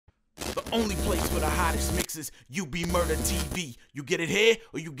only place for the hottest mixes, UBMurdaTV. You get it here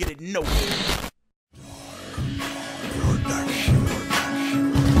or you get it nowhere.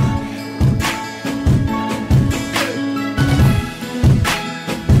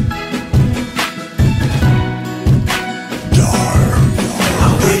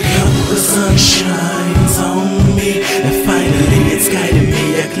 Sun shines on me, and finally it's guiding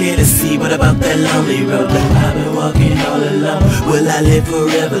me. I clearly see what about that lonely road that I've been walking all alone. Will I live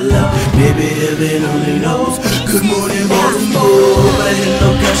forever, love? Maybe heaven only knows. Good morning, Baltimore, but I hear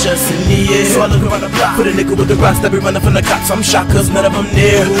no gunshots in the air. So I look around the block for the nigga with the rocks that be running from the cops. I'm shocked cause none of them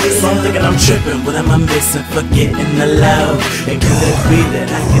near. So I'm thinking I'm tripping. What am I missing? Forgetting aloud. And could it be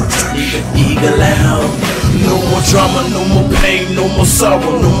that I can just leave an eagle at home? No more drama, no more pain, no more sorrow,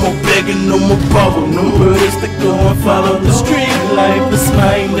 no more begging, no more borrow, no murders that go and follow the street. Life is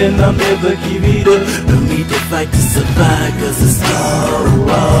mine and I'll never give it up. No need to fight to survive cause it's all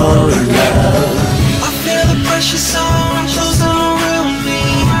love. I feel the pressure so close around me,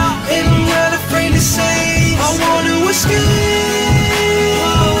 and I'm not afraid to say I want to escape.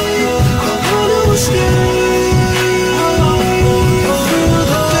 I want to escape.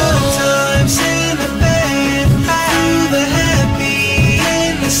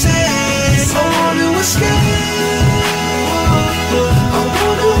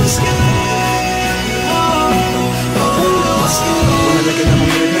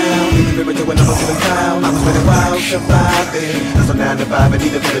 I was running wild, surviving. Hustle 9 to 5 and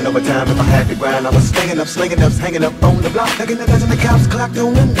even putting overtime if I had to grind. I was slinging up, hanging up on the block, looking at us and the cops clocked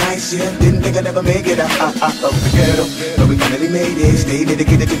on the night shift. Didn't think I'd ever make it out of the ghetto, but we finally made it. Stay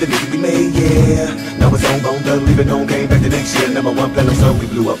dedicated to the music we made, yeah. Now it's on, bone done, leaving on, came back the next year. Number 1 platinum song, we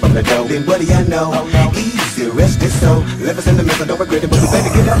blew up from the dough. Then what do you know? Easy, rest is so. Left us in the mess, I don't regret it, but we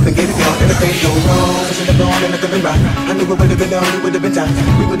better get up and get it done. Everything go wrong, I should have gone and I couldn't rock. I knew it would have been done, it would have been time.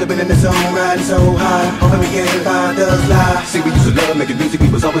 We would have been in the zone, riding so high. Hoping we can't find us lie. See, we used to love making music, we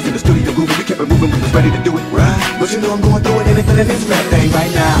was always in the studio grooving. We kept it moving, we was ready to do it right. But you know I'm going through it and they feeling this rap thing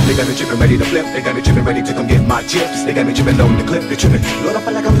right now. They got me tripping, ready to flip. They got me tripping, ready to come get my chips. They got me tripping, loading the clip, they tripping. Lord, I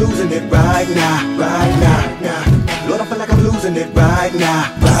feel like I'm losing it right now, Lord, I feel like I'm losing it right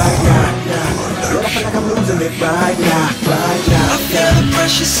now, Lord, I feel like I'm losing it right now, I feel the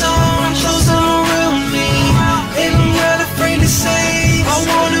pressure so close around me, and I'm not afraid to say I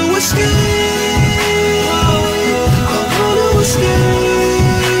want to escape. I want to escape.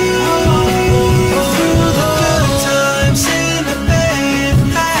 Through the good times and the bad,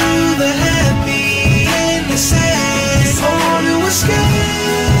 through the happy and the sad, I want to escape.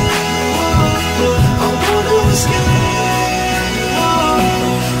 I want to escape.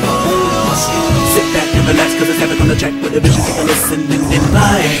 Sit back and relax cause it's Havik on the track with the vision, take a listen and then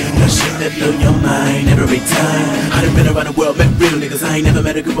vibe. That shit that blow your mind every time. I done been around the world, met real niggas. I ain't never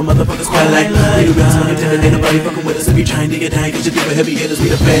met a group of motherfuckers quite like we the real smoking tender, ain't nobody fucking with us. If you trying to get down, cause you think we're heavy hitters. We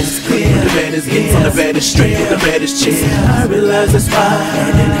the baddest clean, the baddest hits on the baddest straight with the baddest chicks. I realize that's why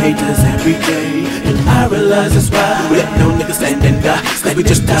I didn't hate us every day. And I realize that's why we let no niggas stand and die. Cause we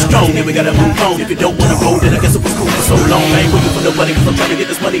just too strong and we gotta move on. If you don't wanna roll, then I guess it was cool for so long. I ain't waiting for nobody cause I'm trying to get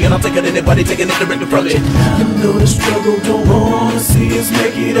this money, and I'll take it anybody taking it directly from it. You know the struggle, don't wanna see us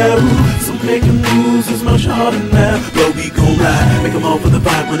make it out. So making moves is much harder now. But we gon' ride, make them all for the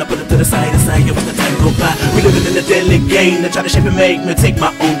vibe. When I put it to the side and side, yeah, watch the time go by. We living in a deadly game that try to shape and make me take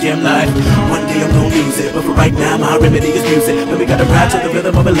my own damn life. One day I'm gonna lose it, but for right now my remedy is music. But we gotta ride to the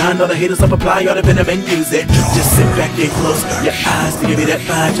rhythm of a line. All the haters up apply, all the venom and use it. Just sit back and close your eyes to give me that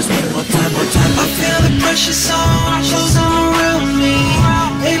vibe. Just one more time, I feel the pressure so close around me,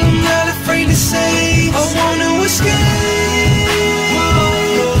 and I'm not afraid to say I want to escape.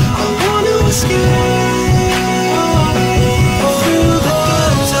 I want to escape. Through the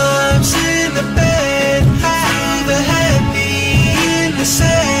good times and the bad, through the happy and the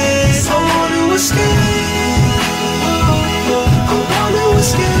sad, I want to escape. I want to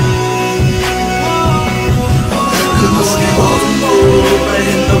escape. good morning, Baltimore, but I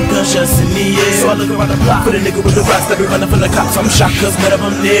hear no gunshots in the air. So I look around the block for the nigga with the rocks that be running from the cops. I'm shocked cause none of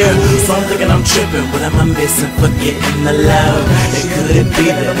them near. So I'm thinking I'm tripping. What am I missing? Forgetting aloud. And could it be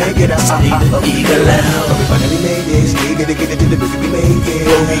that I get out of the eagle out? We finally made it. Stay dedicated to the music we made it.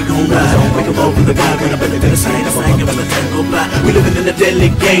 Well, we gon' ride. Make them all from the vibe. When I'm ready to the side, I'm saying when the time go by. We living in a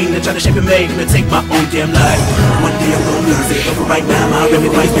deadly game. They're trying to shape and make me take my own damn life. One day I'm gonna lose it. But for right now, my remedy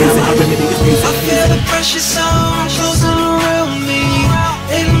is music. My remedy is music. I feel the pressure so close around me,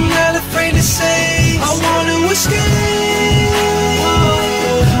 and I'm not afraid to say I want to escape.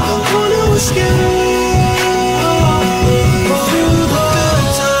 I want to escape. Through the good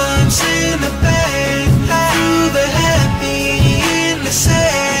times and the bad, through the happy and the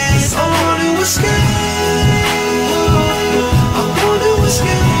sad, I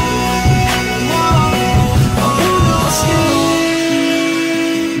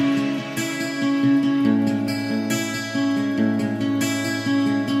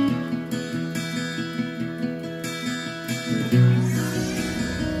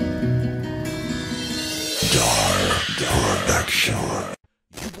Action.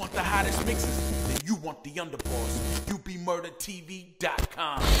 You want the hottest mixes? Then you want the underboss.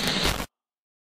 UBMurdaTV.com.